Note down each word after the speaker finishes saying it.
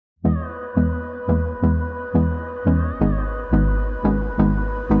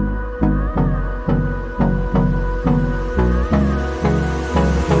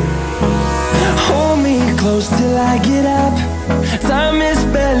I get up. Time is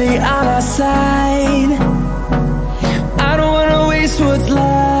barely on our side. I don't wanna waste what's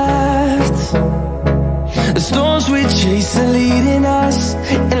left. The storms we chase are leading us,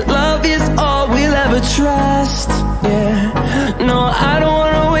 and love is all we'll ever trust. Yeah, no, I don't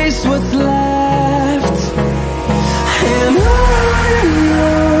wanna waste what's left. And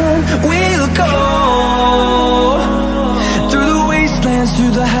on we'll go, through the wastelands,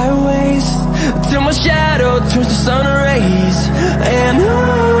 through the highways, till my shadow turns to sun rays. And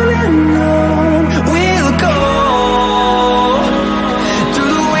on we'll go,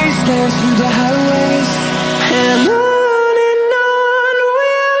 through the wastelands, through the highways, and on we'll go.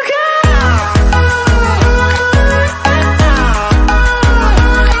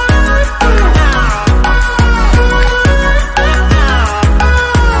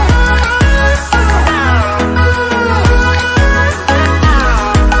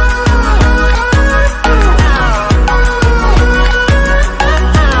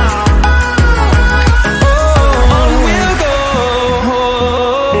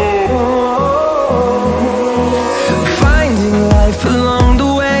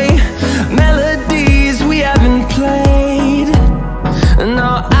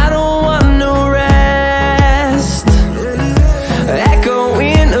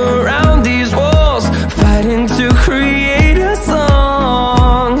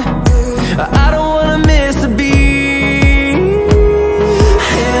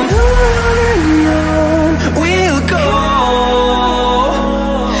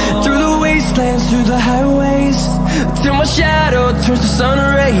 Through the highways, till my shadow turns to sun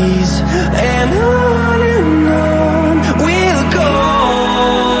rays. And on we'll go,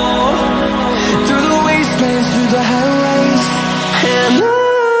 through the wastelands, through the highways, and on.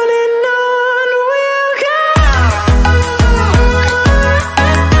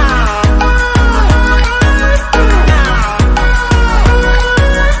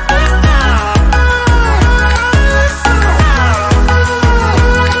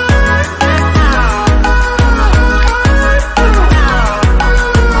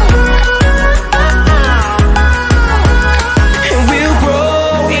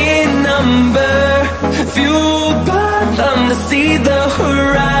 To see the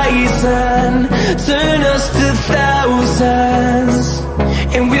horizon, turn us to thousands,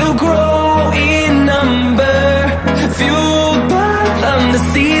 and we'll grow in number, fueled by them. To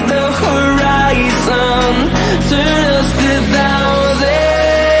see the horizon, turn us to thousands,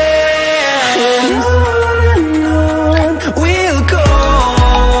 and on we'll go,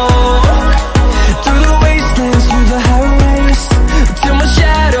 through the wastelands, through the highways, till my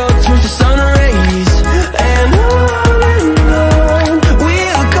shadow turns to sun rays. And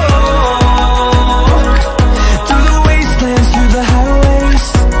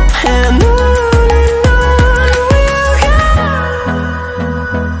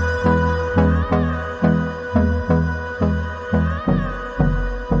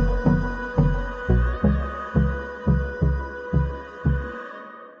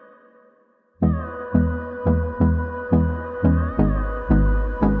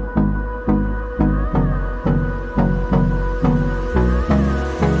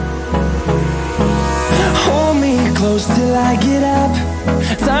close till I get up.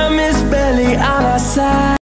 Time is barely on our side.